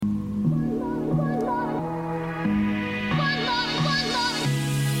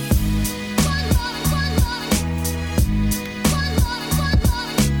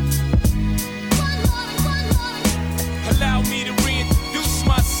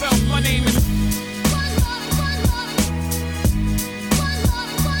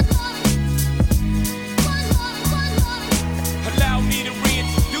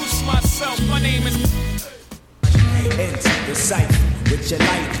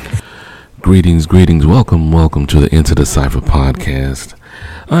Greetings. Welcome to the Into the Cypher podcast.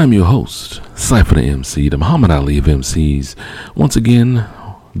 I'm your host, Cypher the MC, the Muhammad Ali of MCs. Once again,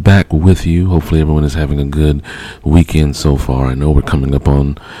 back with you. Hopefully everyone is having a good weekend so far. I know we're coming up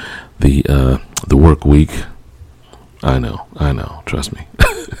on the work week. I know. Trust me.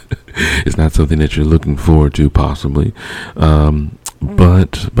 It's not something that you're looking forward to, possibly.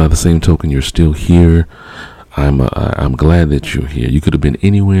 But by the same token, you're still here. I'm glad that you're here. You could have been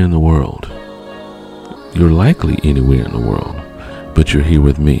anywhere in the world. You're likely anywhere in the world, but you're here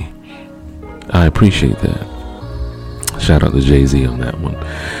with me. I appreciate that. Shout out to Jay-Z on that one.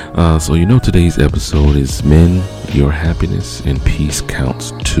 So today's episode is Men, Your Happiness and Peace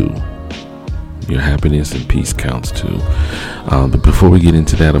Counts Too. Your happiness and peace counts too. But before we get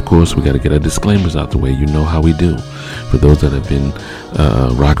into that, of course, we got to get our disclaimers out the way. You know how we do. For those that have been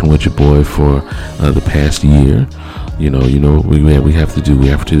rocking with your boy for the past year, we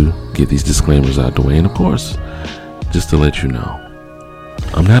have to get these disclaimers out the way. And of course, just to let you know,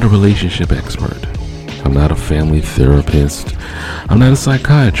 I'm not a relationship expert. I'm not a family therapist. I'm not a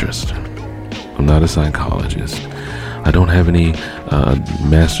psychiatrist. I'm not a psychologist. I don't have any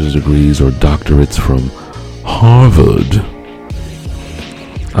master's degrees or doctorates from Harvard.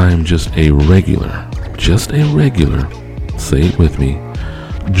 I am just a regular, say it with me,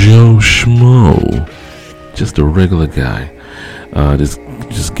 Joe Schmo. Just a regular guy.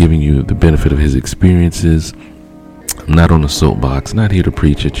 Just giving you the benefit of his experiences. I'm not on a soapbox, not here to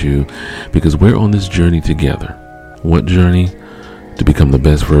preach at you, because we're on this journey together. What journey? To become the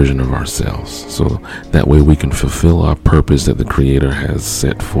best version of ourselves, so that way we can fulfill our purpose that the Creator has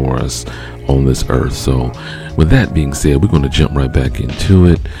set for us on this earth. So with that being said, we're going to jump right back into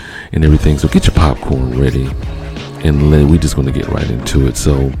it and everything. So get your popcorn ready, and we're just going to get right into it.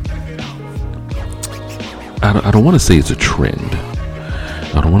 So I don't want to say it's a trend.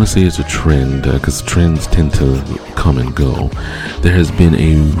 Because trends tend to come and go. There has been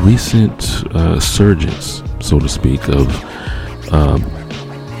a recent surgence, so to speak, of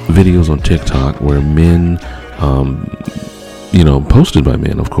videos on TikTok where men, posted by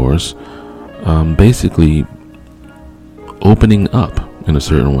men, of course, basically opening up in a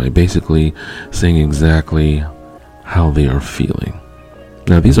certain way, basically saying exactly how they are feeling.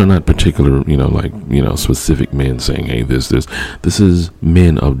 Now, these are not particular, specific men saying, hey, this is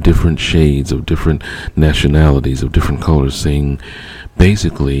men of different shades, of different nationalities, of different colors, saying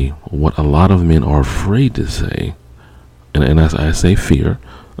basically what a lot of men are afraid to say. And I say fear,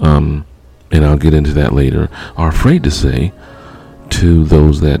 and I'll get into that later, are afraid to say to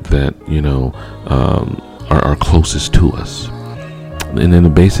those that are closest to us. And then they're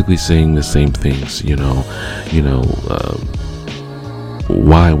basically saying the same things,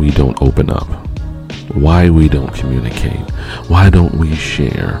 why we don't open up, why we don't communicate, why don't we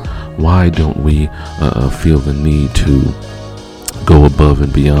share, why don't we feel the need to go above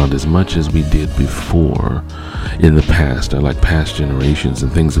and beyond as much as we did before in the past, like past generations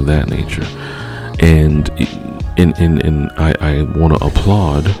and things of that nature. And I want to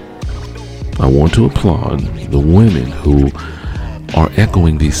applaud the women who are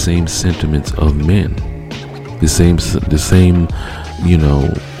echoing these same sentiments of men, the same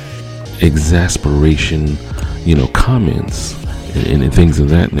exasperation, comments and things of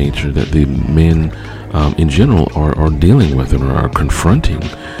that nature that the men in general are dealing with and are confronting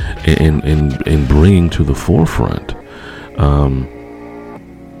and bringing to the forefront,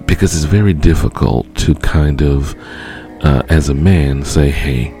 because it's very difficult to kind of as a man say,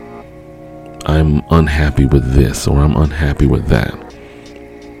 hey, I'm unhappy with this or I'm unhappy with that.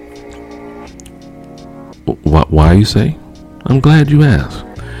 Why, you say? I'm glad you asked.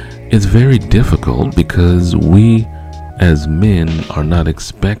 It's very difficult because we as men are not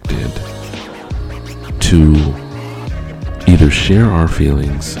expected to either share our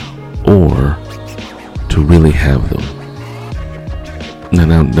feelings or to really have them.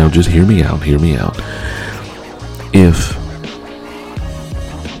 Now just hear me out. If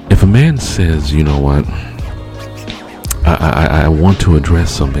a man says, you know what, I want to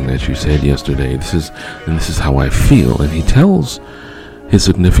address something that you said yesterday, this is how I feel, and he tells his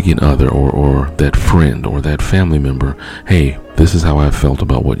significant other or that friend or that family member, hey, this is how I felt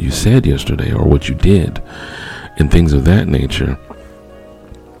about what you said yesterday or what you did, and things of that nature.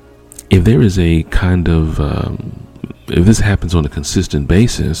 If there is a kind of, if this happens on a consistent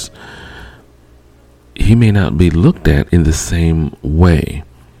basis, he may not be looked at in the same way.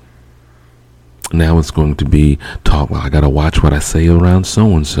 Now it's going to be well, I got to watch what I say around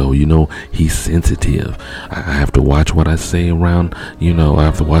so-and-so. He's sensitive. I have to watch what I say around, I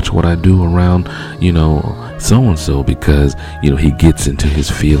have to watch what I do around, so-and-so because, he gets into his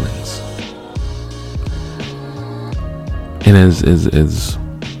feelings. And as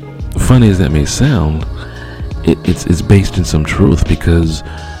funny as that may sound, it's based in some truth, because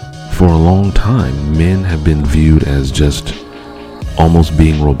for a long time, men have been viewed as just almost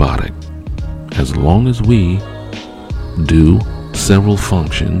being robotic. As long as we do several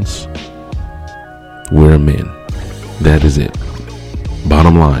functions, we're men. That is it.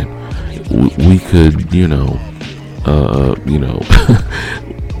 Bottom line, we could,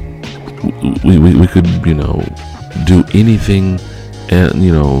 we could, do anything, and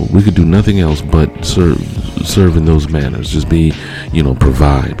we could do nothing else but serve in those manners. Just be,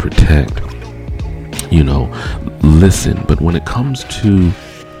 provide, protect, listen. But when it comes to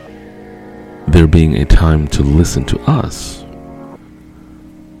there being a time to listen to us,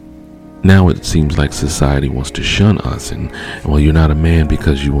 now it seems like society wants to shun us, and well, you're not a man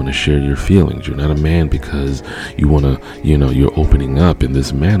because you want to share your feelings. You're not a man because you want to, you're opening up in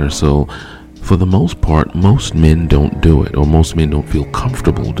this manner. So for the most part, most men don't do it, or most men don't feel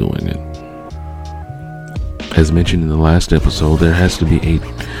comfortable doing it. As mentioned in the last episode, there has to be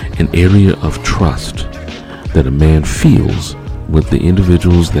an area of trust that a man feels with the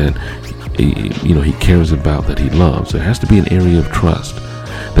individuals that he cares about, that he loves. There has to be an area of trust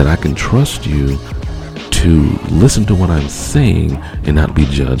that I can trust you to listen to what I'm saying and not be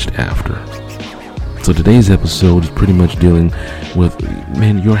judged after. So today's episode is pretty much dealing with,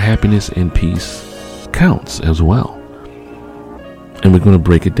 man, your happiness and peace counts as well. And we're going to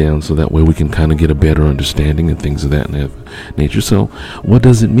break it down so that way we can kind of get a better understanding and things of that nature. So what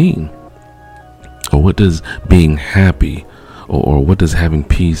does it mean? Or what does being happy or what does having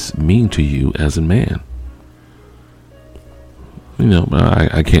peace mean to you as a man?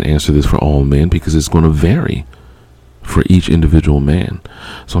 I can't answer this for all men because it's going to vary for each individual man.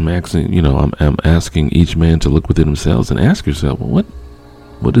 So I'm asking each man to look within themselves and ask yourself, well,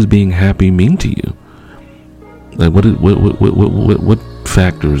 what does being happy mean to you? Like what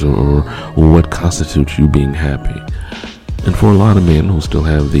factors or what constitutes you being happy? And for a lot of men who still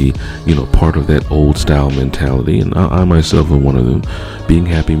have the, part of that old style mentality, and I myself am one of them, being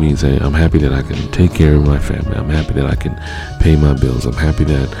happy means I'm happy that I can take care of my family. I'm happy that I can pay my bills. I'm happy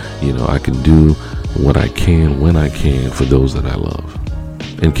that, I can do what I can when I can for those that I love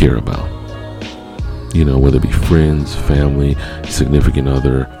and care about. Whether it be friends, family, significant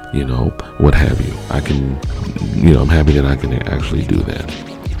other, what have you. I can, I'm happy that I can actually do that.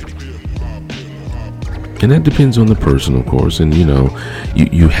 And that depends on the person, of course. And,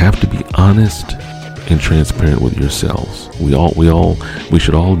 you have to be honest and transparent with yourselves. We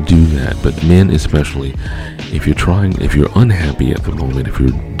should all do that. But men especially, if you're unhappy at the moment, if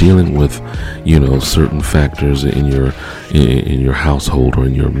you're dealing with, certain factors in your household or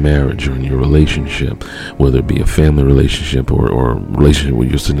in your marriage or in your relationship, whether it be a family relationship or relationship with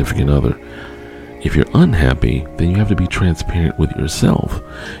your significant other, if you're unhappy, then you have to be transparent with yourself.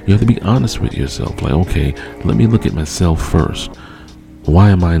 You have to be honest with yourself. Like, okay, let me look at myself first.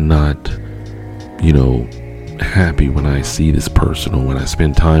 Why am I not, happy when I see this person or when I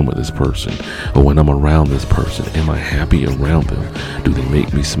spend time with this person or when I'm around this person? Am I happy around them? Do they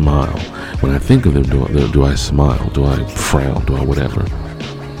make me smile? When I think of them, do I smile? Do I frown? Do I whatever?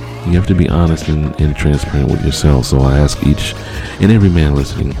 You have to be honest and transparent with yourself. So I ask each and every man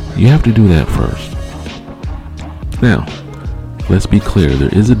listening, you have to do that first. Now, let's be clear.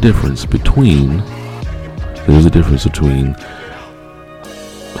 There is a difference between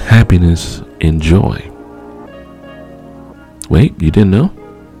happiness and joy. Wait, you didn't know?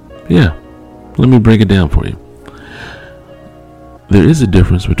 Yeah, let me break it down for you. There is a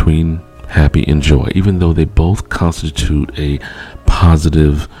difference between happy and joy, even though they both constitute a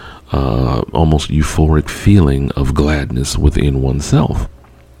positive, almost euphoric feeling of gladness within oneself.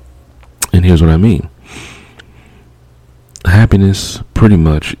 And here's what I mean. Happiness pretty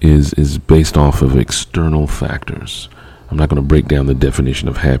much is based off of external factors. I'm not going to break down the definition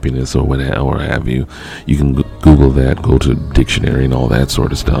of happiness or have you. You can Google that, go to dictionary and all that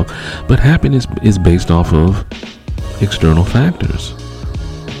sort of stuff. But happiness is based off of external factors.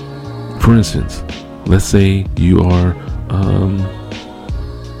 For instance, let's say you are,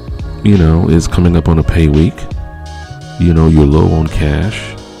 is coming up on a pay week. You're low on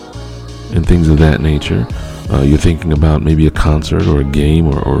cash and things of that nature. You're thinking about maybe a concert or a game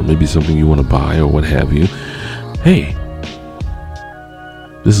or maybe something you want to buy or what have you. Hey,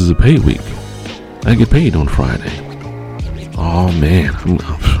 this is a pay week. I get paid on Friday. Oh man,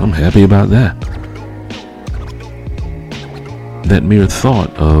 I'm happy about that. That mere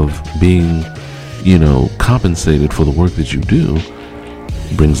thought of being, compensated for the work that you do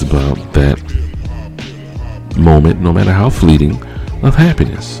brings about that moment, no matter how fleeting, of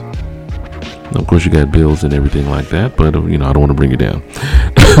happiness. Of course, you got bills and everything like that, but I don't want to bring you down.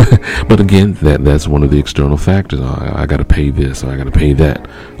 But again, that's one of the external factors. I got to pay this, or I got to pay that.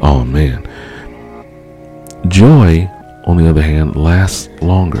 Oh man. Joy, on the other hand, lasts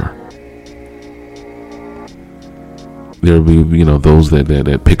longer. There'll be, those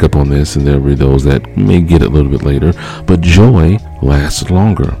that pick up on this, and there'll be those that may get it a little bit later. But joy lasts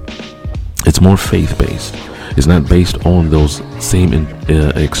longer. It's more faith-based. It's not based on those same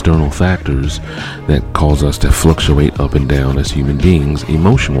external factors that cause us to fluctuate up and down as human beings,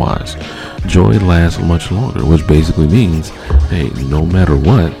 emotion-wise. Joy lasts much longer, which basically means, hey, no matter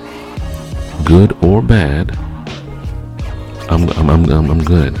what, good or bad, I'm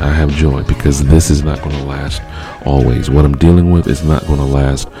good. I have joy, because this is not going to last always. What I'm dealing with is not going to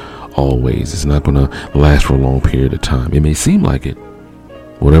last always. It's not going to last for a long period of time. It may seem like it.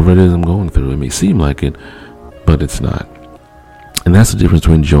 Whatever it is I'm going through, it may seem like it, but it's not. And that's the difference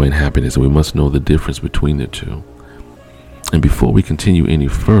between joy and happiness, and we must know the difference between the two. And before we continue any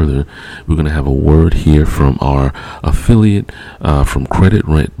further, we're going to have a word here from our affiliate from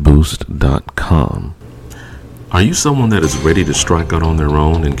creditrentboost.com. Are you someone that is ready to strike out on their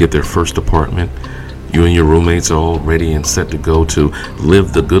own and get their first apartment? You and your roommates are all ready and set to go to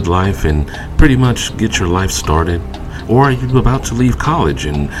live the good life and pretty much get your life started? Or are you about to leave college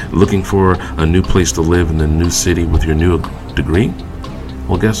and looking for a new place to live in the new city with your new degree?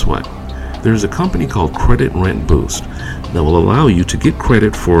 Well, guess what? There's a company called Credit Rent Boost that will allow you to get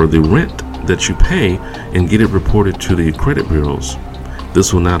credit for the rent that you pay and get it reported to the credit bureaus.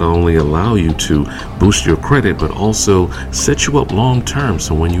 This will not only allow you to boost your credit, but also set you up long term,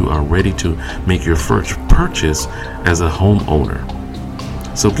 so when you are ready to make your first purchase as a homeowner.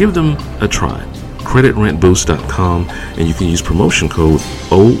 So give them a try. creditrentboost.com, and you can use promotion code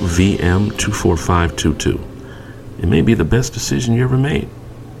OVM24522. It may be the best decision you ever made.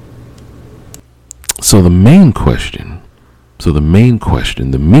 So the main question, the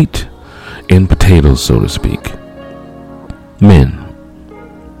meat and potatoes, so to speak. Men,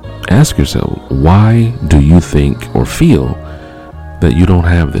 ask yourself, why do you think or feel that you don't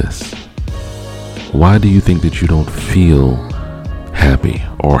have this? Why do you think that you don't feel happy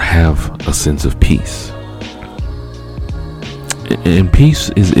or have a sense of peace? And peace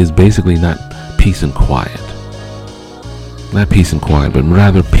is basically not peace and quiet. Not peace and quiet, but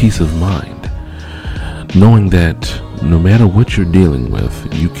rather peace of mind. Knowing that no matter what you're dealing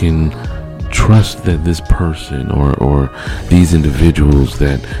with, you can trust that this person or these individuals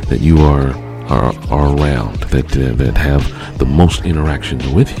that you are around, that have the most interactions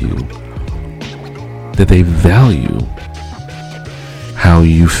with you, that they value how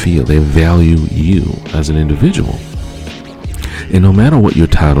you feel. They value you as an individual. And no matter what your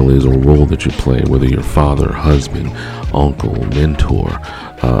title is or role that you play, whether you're father, husband, uncle, mentor,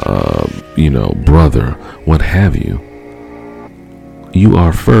 brother, what have you, you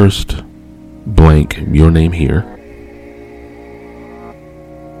are first blank your name here.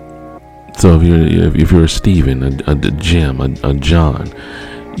 So if you're a Stephen, a Jim, a John,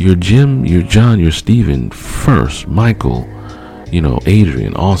 you're Jim, you're John, you're Stephen first. Michael,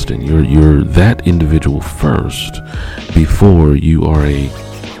 Adrian, Austin, you're that individual first before you are a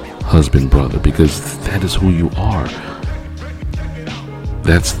husband, brother, because that is who you are.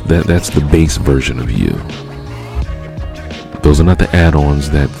 That's the base version of you. Those are not the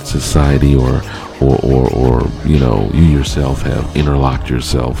add-ons that society or you yourself have interlocked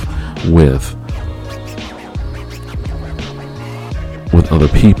yourself with other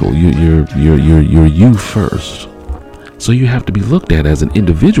people. You're you first. So you have to be looked at as an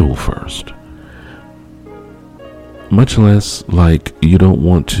individual first. Much less like you don't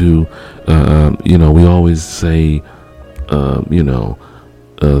want to, we always say, the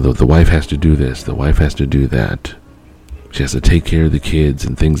wife has to do this, the wife has to do that. She has to take care of the kids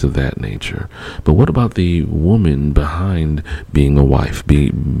and things of that nature. But what about the woman behind being a wife,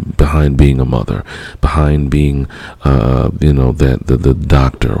 behind being a mother, behind being, the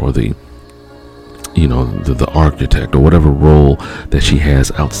doctor or the architect or whatever role that she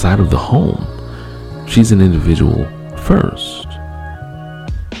has outside of the home? She's an individual first.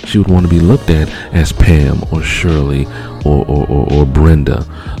 She would want to be looked at as Pam or Shirley or Brenda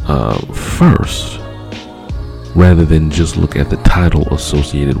first, rather than just look at the title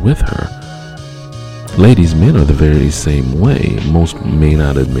associated with her. Ladies, men are the very same way. Most may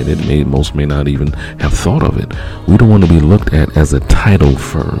not admit it. Most may not even have thought of it. We don't want to be looked at as a title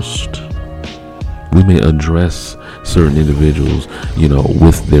first. We may address certain individuals,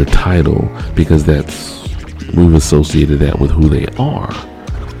 with their title because we've associated that with who they are.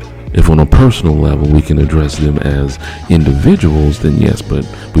 If on a personal level we can address them as individuals, then yes, but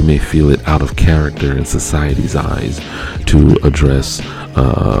we may feel it out of character in society's eyes to address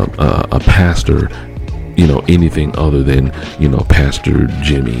a pastor, anything other than, Pastor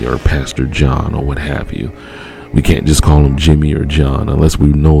Jimmy or Pastor John or what have you. We can't just call them Jimmy or John unless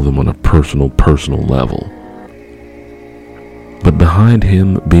we know them on a personal level. But behind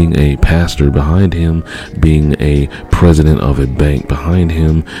him being a pastor, behind him being a president of a bank, behind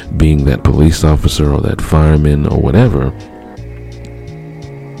him being that police officer or that fireman or whatever,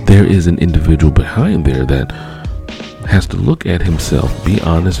 there is an individual behind there that has to look at himself, be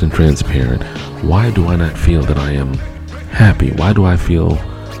honest and transparent. Why do I not feel that I am happy? Why do I feel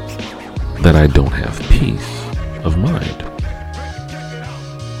that I don't have peace of mind?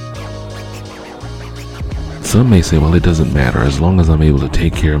 Some may say, well, it doesn't matter as long as I'm able to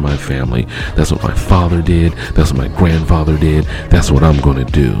take care of my family. That's what my father did. That's what my grandfather did. That's what I'm going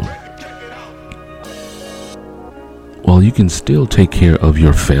to do. Well, you can still take care of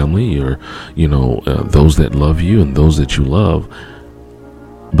your family or, those that love you and those that you love,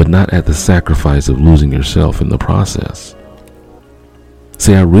 but not at the sacrifice of losing yourself in the process.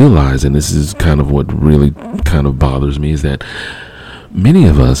 See, I realize, and this is kind of what really kind of bothers me, is that many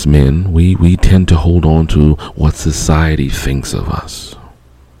of us men, we tend to hold on to what society thinks of us.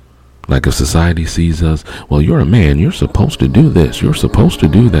 Like if society sees us, well, you're a man, you're supposed to do this, you're supposed to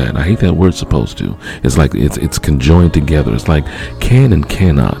do that. I hate that word supposed to. It's like it's conjoined together. It's like can and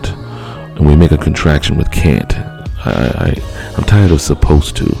cannot. And we make a contraction with can't. I'm tired of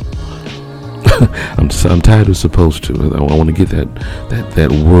supposed to. I'm tired of supposed to. I want to get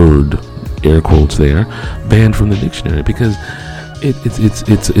that word, air quotes there, banned from the dictionary because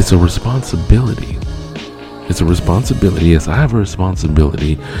it's a responsibility. It's a responsibility. Yes, I have a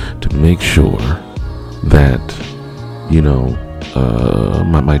responsibility to make sure that,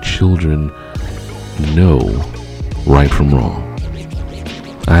 my children know right from wrong.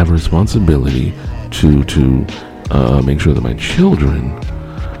 I have a responsibility to make sure that my children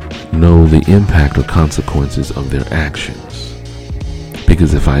know the impact or consequences of their actions.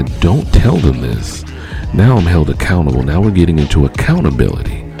 Because if I don't tell them this, now I'm held accountable. Now we're getting into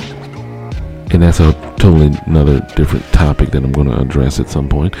accountability. And that's a totally another different topic that I'm going to address at some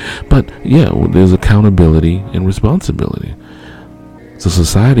point. But yeah, there's accountability and responsibility. So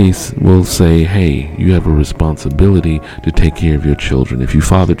society will say, hey, you have a responsibility to take care of your children. If you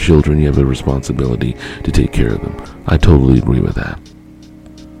father children, you have a responsibility to take care of them. I totally agree with that.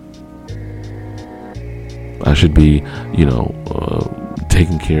 I should be,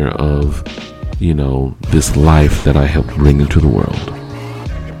 taking care of, this life that I helped bring into the world.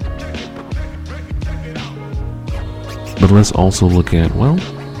 But let's also look at,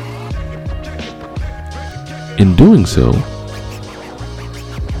 in doing so,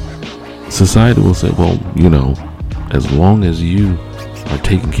 society will say, as long as you are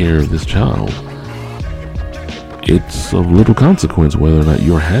taking care of this child, it's of little consequence whether or not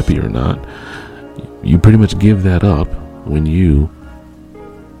you're happy or not. You pretty much give that up when you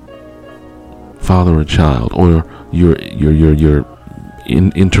father a child, or you're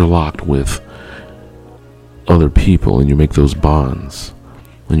interlocked with other people, and you make those bonds,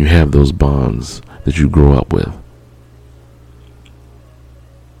 and you have those bonds that you grow up with.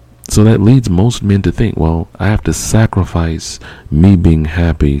 So that leads most men to think, I have to sacrifice me being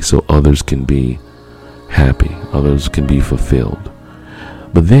happy so others can be happy, others can be fulfilled.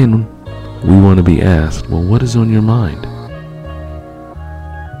 But then we want to be asked, what is on your mind?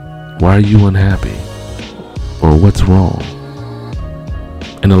 Why are you unhappy? Or what's wrong?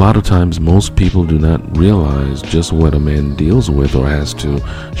 And a lot of times most people do not realize just what a man deals with or has to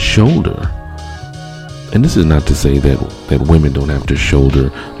shoulder. And this is not to say that women don't have to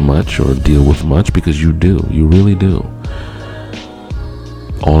shoulder much or deal with much, because you do. You really do.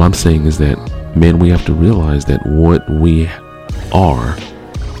 All I'm saying is that men, we have to realize that what we are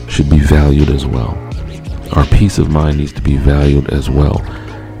should be valued as well. Our peace of mind needs to be valued as well.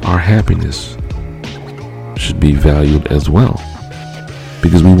 Our happiness should be valued as well.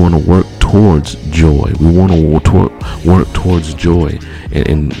 Because we want to work towards joy. We want to work towards joy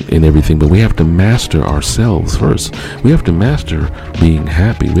in everything. But we have to master ourselves first. We have to master being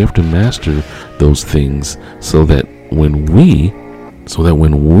happy. We have to master those things so that when we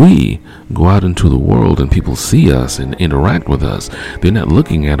go out into the world and people see us and interact with us, they're not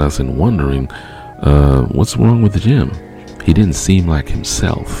looking at us and wondering, what's wrong with Jim? He didn't seem like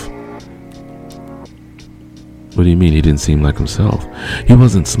himself. What do you mean he didn't seem like himself? He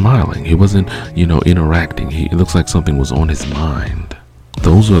wasn't smiling. He wasn't, interacting. It looks like something was on his mind.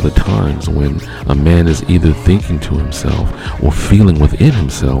 Those are the times when a man is either thinking to himself or feeling within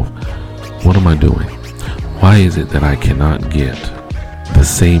himself, what am I doing? Why is it that I cannot get the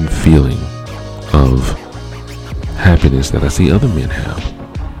same feeling of happiness that I see other men have?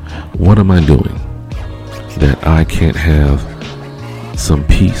 What am I doing that I can't have some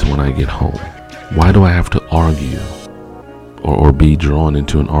peace when I get home? Why do I have to argue or be drawn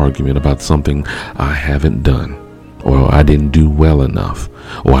into an argument about something I haven't done, or I didn't do well enough,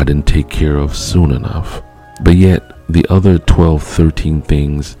 or I didn't take care of soon enough? But yet the other 12, 13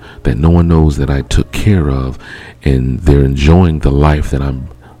 things that no one knows that I took care of, and they're enjoying the life that I'm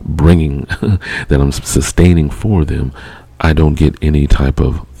bringing, that I'm sustaining for them, I don't get any type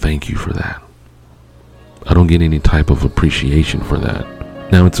of thank you for that. I don't get any type of appreciation for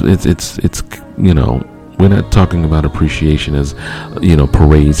that. Now it's we're not talking about appreciation as,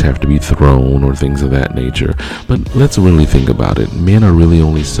 parades have to be thrown or things of that nature. But let's really think about it. Men are really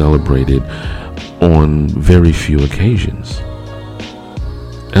only celebrated on very few occasions,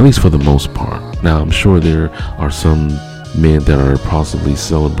 at least for the most part. Now, I'm sure there are some men that are possibly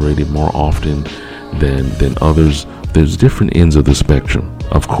celebrated more often than others. There's different ends of the spectrum,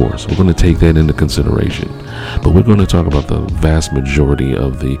 of course. We're going to take that into consideration. But we're going to talk about the vast majority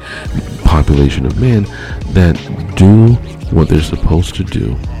of the population of men that do what they're supposed to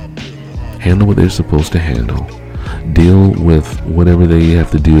do, handle what they're supposed to handle, deal with whatever they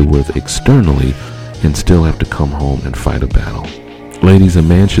have to deal with externally, and still have to come home and fight a battle. Ladies, a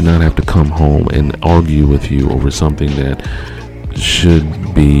man should not have to come home and argue with you over something that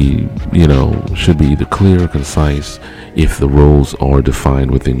should be either clear or concise if the roles are defined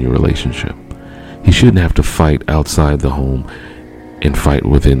within your relationship. He shouldn't have to fight outside the home and fight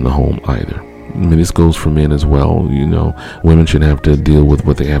within the home either. I mean, this goes for men as well. Women should have to deal with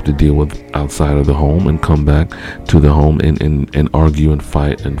what they have to deal with outside of the home and come back to the home and argue and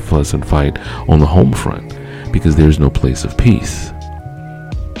fight and fuss and fight on the home front, because there's no place of peace.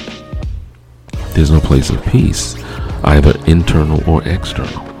 There's no place of peace, either internal or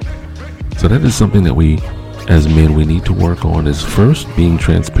external. So that is something that we, as men, we need to work on, is first being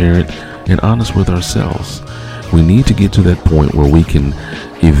transparent and honest with ourselves. We need to get to that point where we can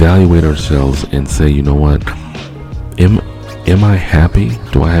evaluate ourselves and say, you know what, am I happy?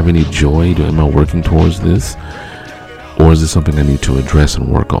 Do I have any joy? Am I working towards this? Or is this something I need to address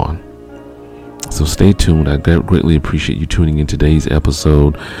and work on? So stay tuned. I greatly appreciate you tuning in today's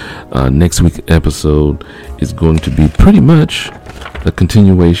episode. Next week's episode is going to be pretty much a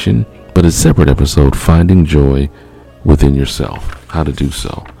continuation, but a separate episode, Finding Joy Within Yourself, how to do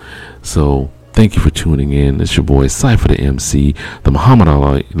so. So thank you for tuning in. It's your boy Cypher the MC, the Muhammad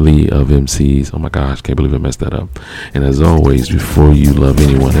Ali of MCs. Oh my gosh, can't believe I messed that up. And as always, before you love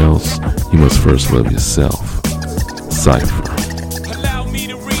anyone else, you must first love yourself. Cypher. Allow me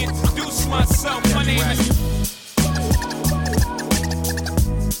to reintroduce myself. My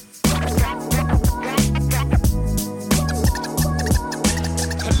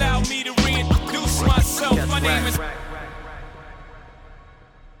name is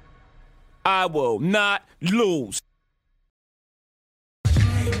I will not lose.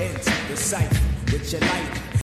 Into the cipher with your light.